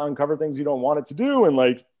wildlife's gonna uncover things you don't want it to do, and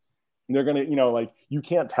like they're gonna like you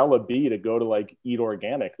can't tell a bee to go to like eat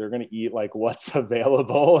organic. They're gonna eat like what's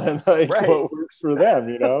available and like what works for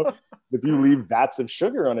them. If you leave vats of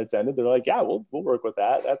sugar unattended, they're like, yeah, we'll work with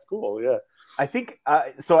that. That's cool. Yeah. I think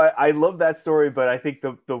so. I love that story, but I think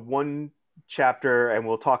the one chapter, and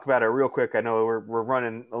we'll talk about it real quick. I know we're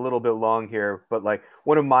running a little bit long here, but like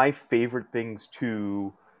one of my favorite things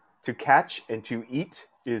to catch and to eat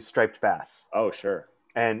is striped bass. Oh, sure.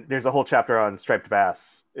 And there's a whole chapter on striped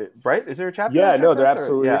bass, right? Is there a chapter? Yeah, no, there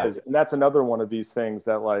absolutely is. And that's another one of these things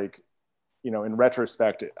that like, in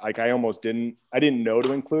retrospect, like I didn't know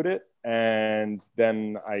to include it. And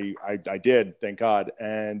then I did, thank God.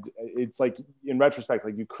 And it's like, in retrospect,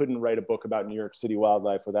 like you couldn't write a book about New York City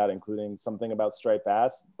wildlife without including something about striped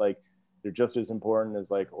bass. Like they're just as important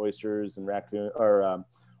as like oysters and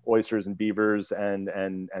oysters and beavers and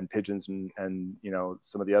pigeons and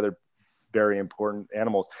some of the other very important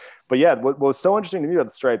animals. But yeah, what was so interesting to me about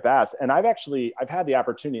the striped bass, and I've had the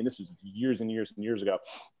opportunity, and this was years and years and years ago,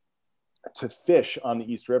 to fish on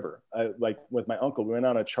the East River. Like with my uncle, we went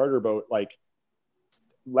on a charter boat, like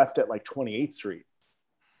left at like 28th Street.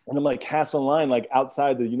 and I'm like cast on line like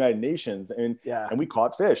outside the United Nations, and we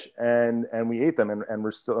caught fish and we ate them, and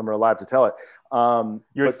we're alive to tell it.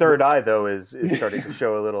 Your third eye though is starting to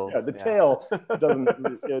show a little. Yeah, the tail doesn't.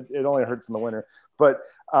 It only hurts in the winter. But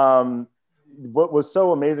what was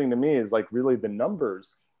so amazing to me is like really the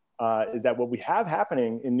numbers. Is that what we have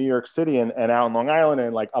happening in New York City and out on Long Island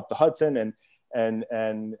and like up the Hudson and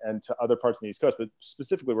to other parts of the East Coast, but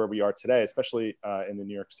specifically where we are today, especially in the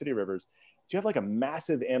New York City rivers. So you have like a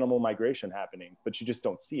massive animal migration happening, but you just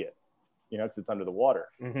don't see it, because it's under the water.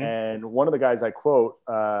 Mm-hmm. And one of the guys I quote,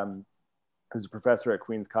 who's a professor at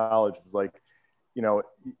Queens College, is like,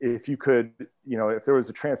 if you could, if there was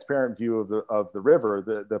a transparent view of the river,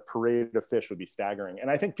 the parade of fish would be staggering. And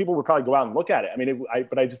I think people would probably go out and look at it. I mean,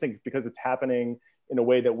 but I just think because it's happening in a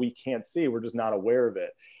way that we can't see, we're just not aware of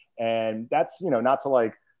it. And that's, not to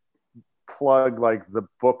like plug like the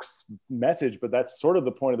book's message, but that's sort of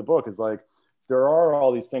the point of the book is like, there are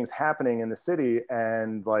all these things happening in the city,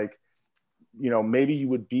 and like, maybe you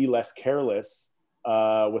would be less careless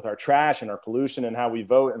with our trash and our pollution and how we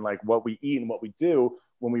vote and like what we eat and what we do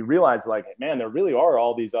when we realize like, man, there really are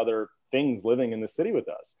all these other things living in the city with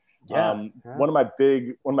us. One of my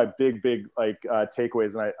big like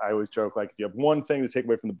takeaways, and I always joke, like if you have one thing to take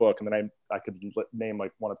away from the book, and then I could name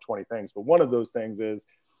like one of 20 things, but one of those things is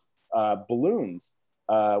balloons.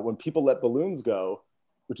 When people let balloons go,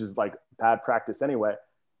 which is like bad practice anyway.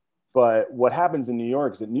 But what happens in New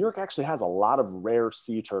York is that New York actually has a lot of rare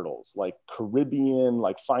sea turtles, like Caribbean,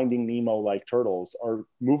 like Finding Nemo like turtles are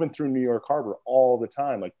moving through New York Harbor all the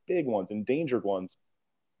time, like big ones, endangered ones.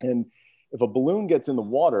 And if a balloon gets in the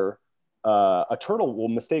water, a turtle will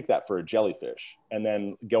mistake that for a jellyfish and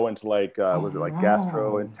then go into like, was it like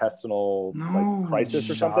gastrointestinal like crisis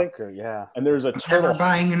or something? Yeah. And there's a turtle. Never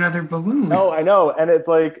buying another balloon. No, I know. And it's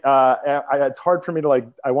like, it's hard for me to like,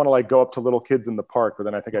 I want to like go up to little kids in the park, but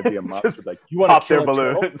then I think I'd be a monster. Like, you want to kill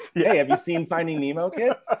their balloons? Yeah. Hey, have you seen Finding Nemo,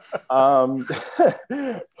 kid?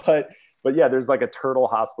 But yeah, there's like a turtle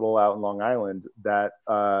hospital out in Long Island that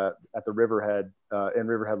at the Riverhead, in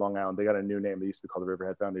Riverhead, Long Island. They got a new name. They used to be called the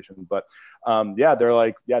Riverhead Foundation. But they're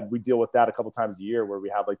like, we deal with that a couple times a year where we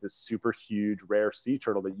have like this super huge rare sea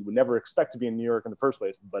turtle that you would never expect to be in New York in the first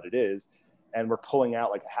place, but it is. And we're pulling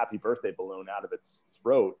out like a happy birthday balloon out of its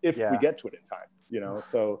throat if we get to it in time,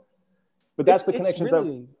 so, but that's the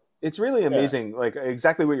connections. It's really amazing. Like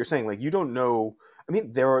exactly what you're saying. Like you don't know. I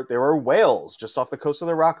mean, there are whales just off the coast of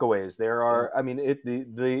the Rockaways. There are. I mean,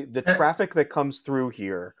 the traffic that comes through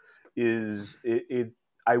here is it.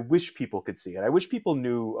 I wish people could see it. I wish people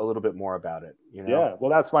knew a little bit more about it. Yeah.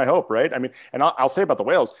 Well, that's my hope, right? I mean, and I'll say about the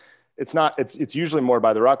whales, it's not. It's usually more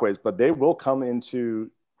by the Rockaways, but they will come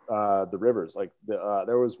into the rivers. Like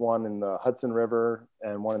there was one in the Hudson River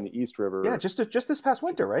and one in the East River. Yeah, just this past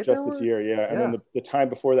winter, right? Just this year, yeah. And then the time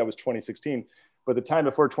before that was 2016. But the time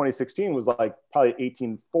before 2016 was like probably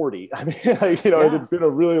 1840. I mean, like, it had been a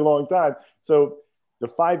really long time. So the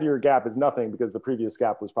 5-year gap is nothing because the previous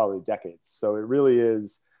gap was probably decades. So it really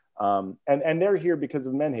is. And they're here because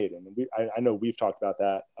of menhaden. I know we've talked about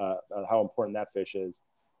that, how important that fish is.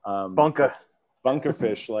 Bunka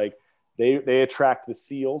fish, like. They attract the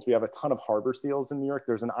seals. We have a ton of harbor seals in New York.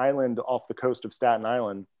 There's an island off the coast of Staten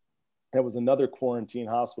Island that was another quarantine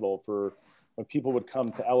hospital for when people would come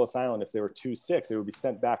to Ellis Island. If they were too sick, they would be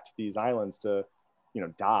sent back to these islands to,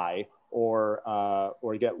 die or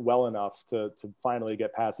get well enough to finally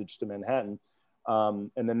get passage to Manhattan.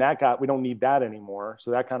 And then we don't need that anymore.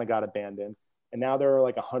 So that kind of got abandoned. And now there are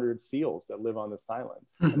like 100 seals that live on this island.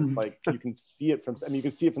 And it's like, you can see it from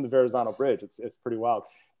the Verrazano Bridge. It's pretty wild.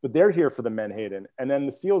 But they're here for the menhaden, and then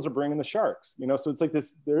the seals are bringing the sharks. So it's like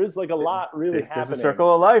this. There is like a lot really happening. There's a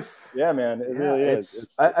circle of life. Yeah, man, it really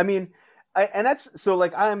is. I mean, and that's so.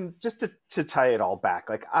 Like, I'm just to tie it all back.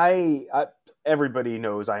 Like, everybody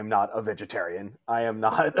knows I'm not a vegetarian. I am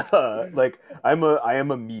not I am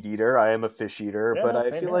a meat eater. I am a fish eater. Yeah, but I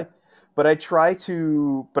feel like. But I try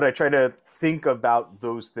to think about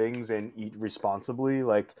those things and eat responsibly.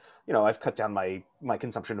 Like, I've cut down my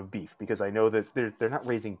consumption of beef because I know that they're not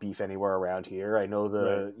raising beef anywhere around here. I know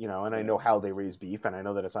and I know how they raise beef, and I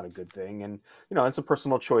know that it's not a good thing. And, it's a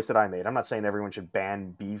personal choice that I made. I'm not saying everyone should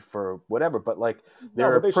ban beef or whatever, but like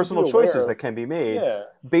there are personal choices that can be made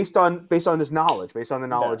based on this knowledge, based on the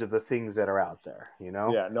knowledge of the things that are out there, and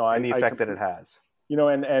the effect that it has.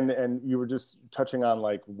 And you were just touching on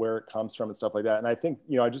like where it comes from and stuff like that. And I think,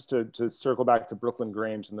 just to circle back to Brooklyn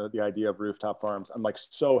Grange and the idea of rooftop farms, I'm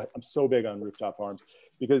so big on rooftop farms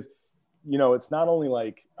because, it's not only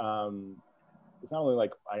like, I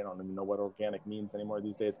don't even know what organic means anymore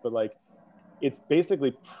these days, but like, it's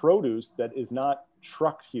basically produce that is not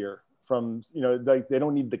trucked here from, like they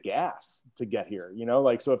don't need the gas to get here,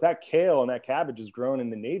 like, so if that kale and that cabbage is grown in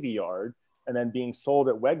the Navy Yard and then being sold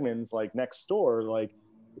at Wegmans, like next door, like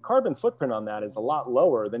the carbon footprint on that is a lot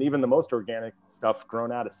lower than even the most organic stuff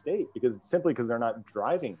grown out of state, because they're not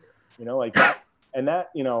driving here, like that. And that,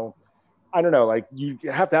 I don't know, like you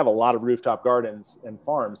have to have a lot of rooftop gardens and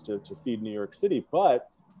farms to feed New York City, but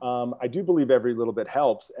I do believe every little bit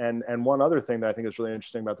helps. And one other thing that I think is really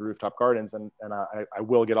interesting about the rooftop gardens, and I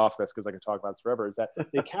will get off this because I can talk about this forever, is that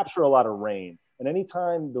they capture a lot of rain. And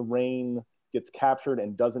anytime the rain gets captured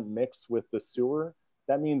and doesn't mix with the sewer,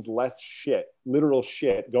 that means less shit, literal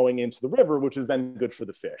shit, going into the river, which is then good for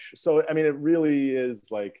the fish. So, I mean, it really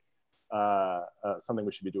is like something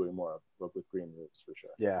we should be doing more of with green roofs for sure.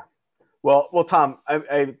 Yeah. Well, Tom,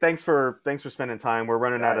 thanks for spending time. We're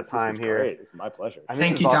running out of time here. Great. It's my pleasure.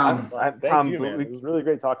 Thank you, Tom. Thank you, man. It was really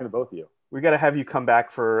great talking to both of you. We got to have you come back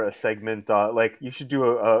for a segment. Like you should do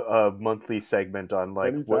a monthly segment on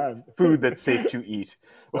like what food that's safe to eat,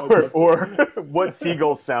 or what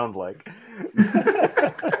seagulls sound like.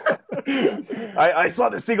 I saw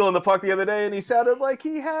the seagull in the park the other day, and he sounded like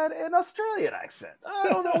he had an Australian accent. I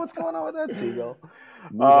don't know what's going on with that seagull.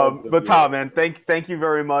 But Tom, man, thank you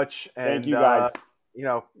very much. And, thank you guys.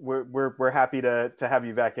 We're happy to have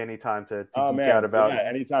you back anytime to geek out about. Yeah,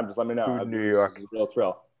 anytime. Just let me know. Food in New York. It's a real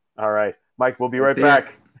thrill. All right, Mike. We'll be right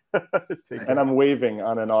back. And I'm waving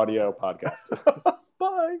on an audio podcast.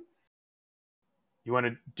 Bye. Do you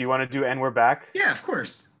want to do and we're back? Yeah, of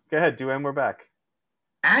course. Go ahead. Do and we're back.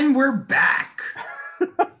 And we're back.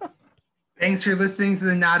 Thanks for listening to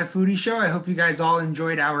the Not a Foodie Show. I hope you guys all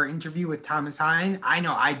enjoyed our interview with Thomas Hynes. I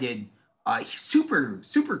know I did. Super,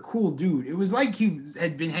 super cool dude. It was like he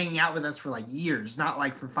had been hanging out with us for like years, not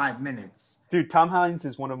like for 5 minutes. Dude, Tom Hynes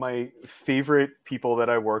is one of my favorite people that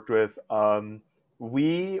I worked with.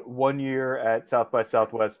 We, one year at South by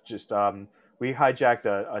Southwest, we hijacked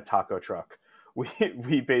a taco truck.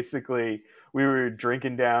 We basically, we were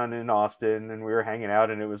drinking down in Austin and we were hanging out,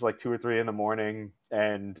 and it was like 2 or 3 in the morning.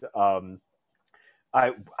 And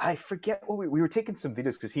I forget what we were taking some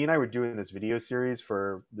videos, because he and I were doing this video series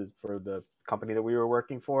for the company that we were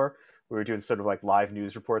working for. We were doing sort of like live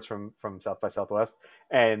news reports from South by Southwest.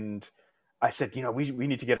 And I said, we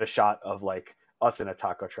need to get a shot of like us in a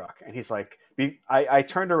taco truck. And he's like, I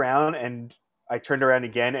turned around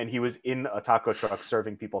again, and he was in a taco truck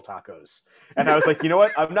serving people tacos. And I was like, you know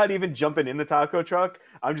what? I'm not even jumping in the taco truck.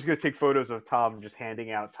 I'm just going to take photos of Tom just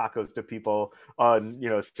handing out tacos to people on,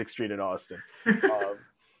 6th Street in Austin.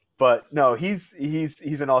 But no, he's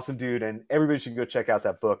an awesome dude, and everybody should go check out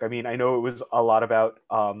that book. I mean, I know it was a lot about,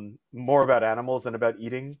 more about animals than about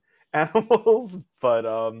eating animals, but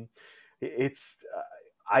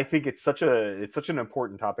I think it's such an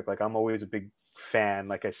important topic. Like, I'm always a big fan,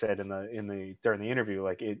 like I said during the interview,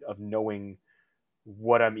 like of knowing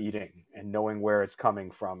what I'm eating and knowing where it's coming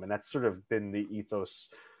from. And that's sort of been the ethos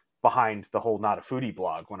behind the whole Not a Foodie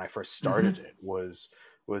blog when I first started. It was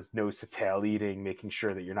no satellite eating, making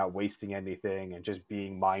sure that you're not wasting anything, and just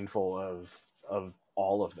being mindful of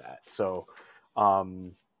all of that. So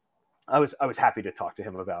I was happy to talk to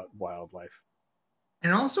him about wildlife.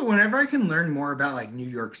 And also, whenever I can learn more about like New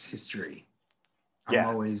York's history, I'm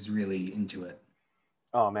always really into it.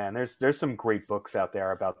 Oh man, there's some great books out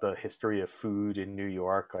there about the history of food in New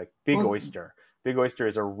York, like Big Oyster. Big Oyster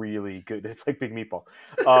is a really good, it's like Big Meatball.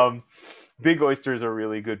 Big Oyster is a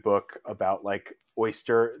really good book about like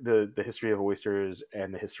the history of oysters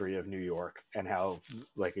and the history of New York, and how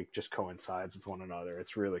like it just coincides with one another.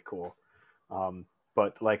 It's really cool.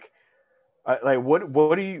 But like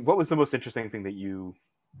what was the most interesting thing that you?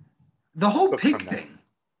 The whole pig thing.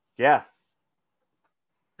 Yeah.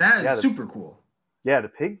 That is super cool. Yeah, the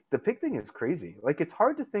pig thing is crazy. Like, it's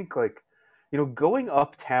hard to think, like, going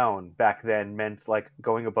uptown back then meant like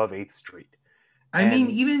going above 8th Street. I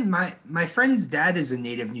mean, even my friend's dad is a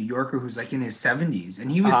native New Yorker who's like in his 70s,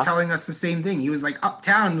 and he was telling us the same thing. He was like,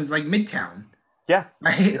 uptown was like Midtown. Yeah.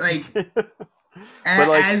 Right? Like,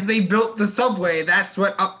 as they built the subway, that's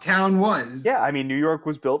what uptown was. Yeah, I mean, New York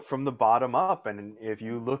was built from the bottom up. And if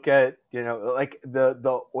you look at, like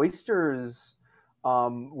the oysters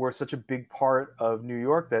were such a big part of New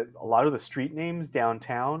York that a lot of the street names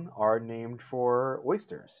downtown are named for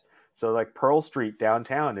oysters. So like Pearl Street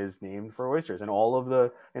downtown is named for oysters, and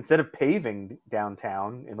instead of paving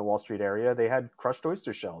downtown in the Wall Street area, they had crushed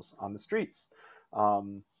oyster shells on the streets.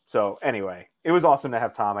 So anyway, it was awesome to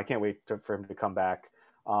have Tom. I can't wait for him to come back.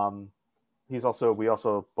 We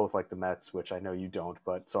also both like the Mets, which I know you don't,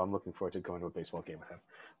 but so I'm looking forward to going to a baseball game with him.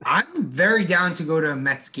 I'm very down to go to a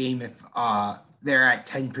Mets game if they're at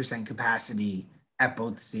 10% capacity at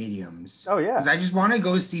both stadiums. Oh yeah, because I just want to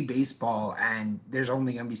go see baseball, and there's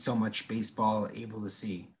only going to be so much baseball able to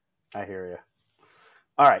see. I hear you.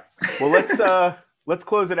 All right, well let's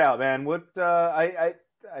close it out, man. What I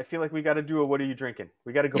feel like we got to do a what are you drinking?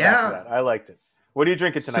 We got to go back to that. I liked it. What are you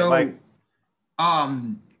drinking tonight,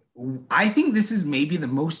 Mike? I think this is maybe the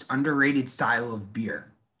most underrated style of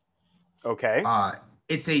beer. Okay.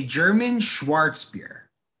 It's a German Schwarzbier,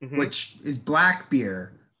 which is black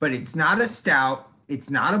beer, but it's not a stout.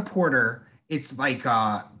 It's not a porter. It's like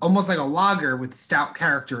almost like a lager with stout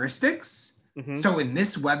characteristics. So in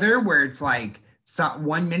this weather where it's like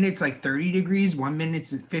 1 minute it's like 30 degrees, 1 minute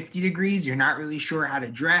it's 50 degrees, you're not really sure how to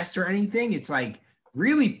dress or anything. It's like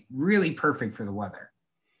really, really perfect for the weather.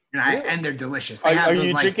 And they're delicious. Are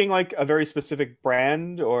you drinking like a very specific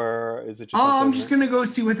brand, or is it just? I'm just gonna go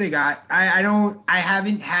see what they got. I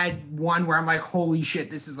haven't had one where I'm like, holy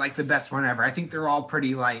shit, this is like the best one ever. I think they're all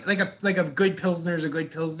pretty light. Like a good Pilsner is a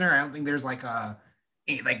good Pilsner. I don't think there's like a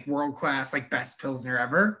like world class like best Pilsner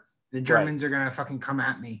ever. The Germans are gonna fucking come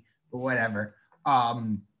at me, but whatever.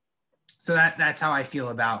 So that's how I feel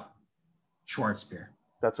about Schwarzbier.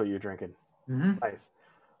 That's what you're drinking. Nice.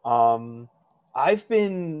 I've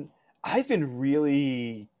been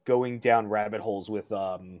really going down rabbit holes with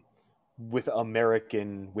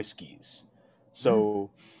American whiskeys.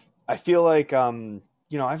 So I feel like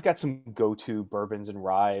I've got some go-to bourbons and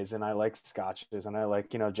ryes, and I like scotches, and I like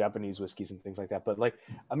Japanese whiskeys and things like that. But like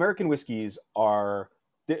American whiskeys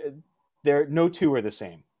they're no two are the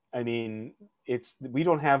same. I mean, we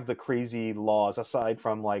don't have the crazy laws aside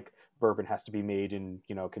from like bourbon has to be made in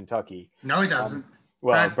Kentucky. No, it doesn't.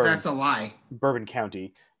 Well, that's a lie. Bourbon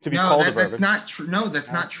County to be called a bourbon. That's not true. No,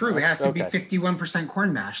 that's not true. It has to be 51%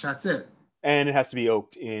 corn mash. That's it. And it has to be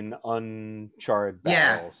oaked in uncharred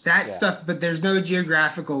barrels. Yeah, stuff. But there's no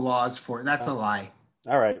geographical laws for it. That's a lie.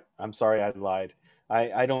 All right, I'm sorry, I lied.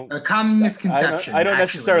 I don't. A common misconception. I don't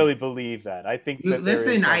necessarily believe that. I think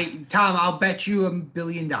that Tom, I'll bet you $1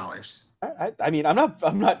 billion. I mean, I'm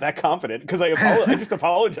not that confident because I just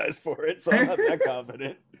apologize for it, so I'm not that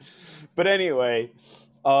confident. But anyway,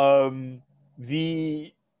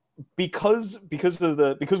 because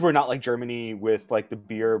we're not like Germany with like the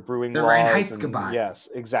beer brewing laws. Reinheitsgebot. Yes,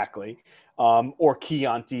 exactly. Or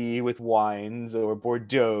Chianti with wines or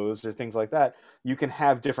Bordeaux or things like that. You can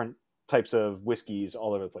have different types of whiskeys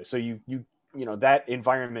all over the place. So you that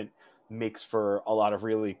environment makes for a lot of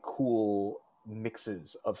really cool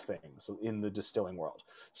mixes of things in the distilling world.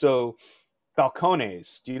 So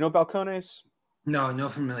Balcones, do you know Balcones? No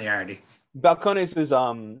familiarity. Balcones is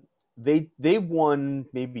they won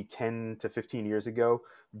maybe 10 to 15 years ago.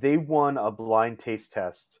 They won a blind taste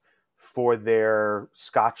test for their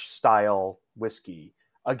Scotch style whiskey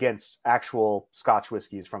against actual Scotch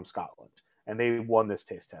whiskeys from Scotland, and they won this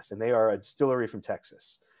taste test. And they are a distillery from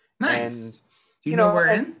Texas. Nice. And do you know where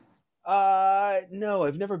in? No,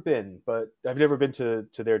 I've never been, but I've never been to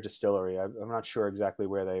their distillery. I'm not sure exactly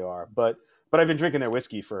where they are, but I've been drinking their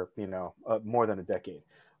whiskey for more than a decade.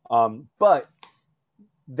 But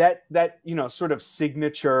that sort of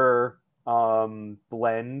signature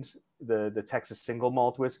blend, the Texas single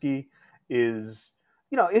malt whiskey is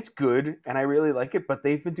it's good and I really like it, but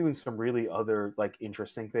they've been doing some really other like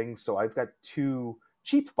interesting things. So I've got 2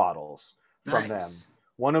 cheap bottles from them.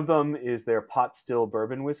 One of them is their pot still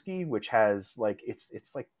bourbon whiskey, which has like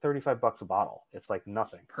it's like $35 a bottle. It's like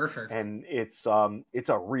nothing. Perfect. And it's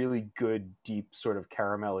a really good deep sort of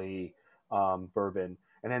caramelly bourbon.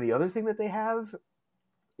 And then the other thing that they have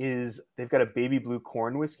is they've got a baby blue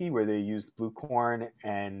corn whiskey where they use blue corn,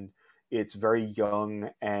 and it's very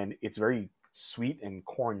young and it's very sweet and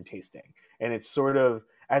corn tasting. And it's sort of,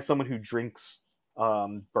 as someone who drinks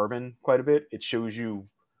bourbon quite a bit, it shows you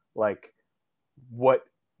like what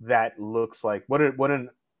that looks like, what an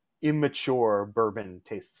immature bourbon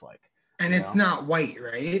tastes like. And it's not white,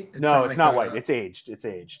 right? It's not white. It's aged.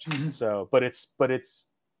 Mm-hmm. So, but it's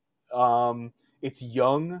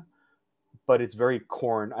young, but it's very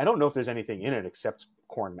corn. I don't know if there's anything in it except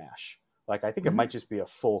corn mash. Like I think it might just be a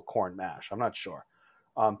full corn mash. I'm not sure.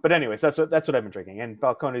 But anyways, that's what I've been drinking. And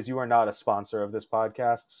Balcones, you are not a sponsor of this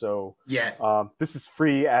podcast, so this is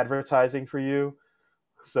free advertising for you.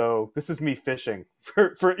 So this is me fishing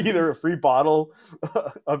for either a free bottle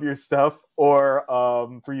of your stuff, or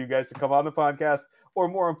for you guys to come on the podcast, or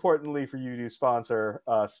more importantly, for you to sponsor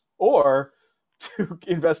us, or to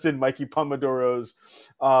invest in Mikey Pomodoro's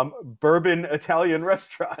bourbon Italian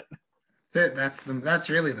restaurant. That's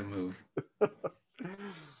really the move.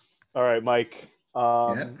 All right, Mike.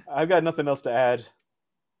 I've got nothing else to add.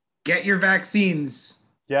 Get your vaccines.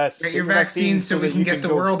 Yes. Get your vaccines so we can get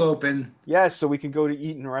the world open. Yes, so we can go to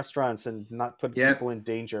eat in restaurants and not put people in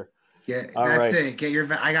danger. Yeah, that's it. Get your.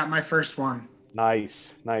 I got my first one.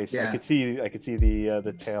 Nice. Yeah. I could see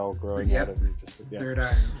the tail growing out of you. Third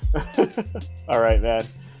eye. All right, man.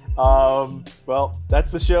 Well,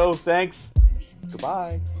 that's the show. Thanks.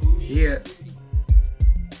 Goodbye. See ya.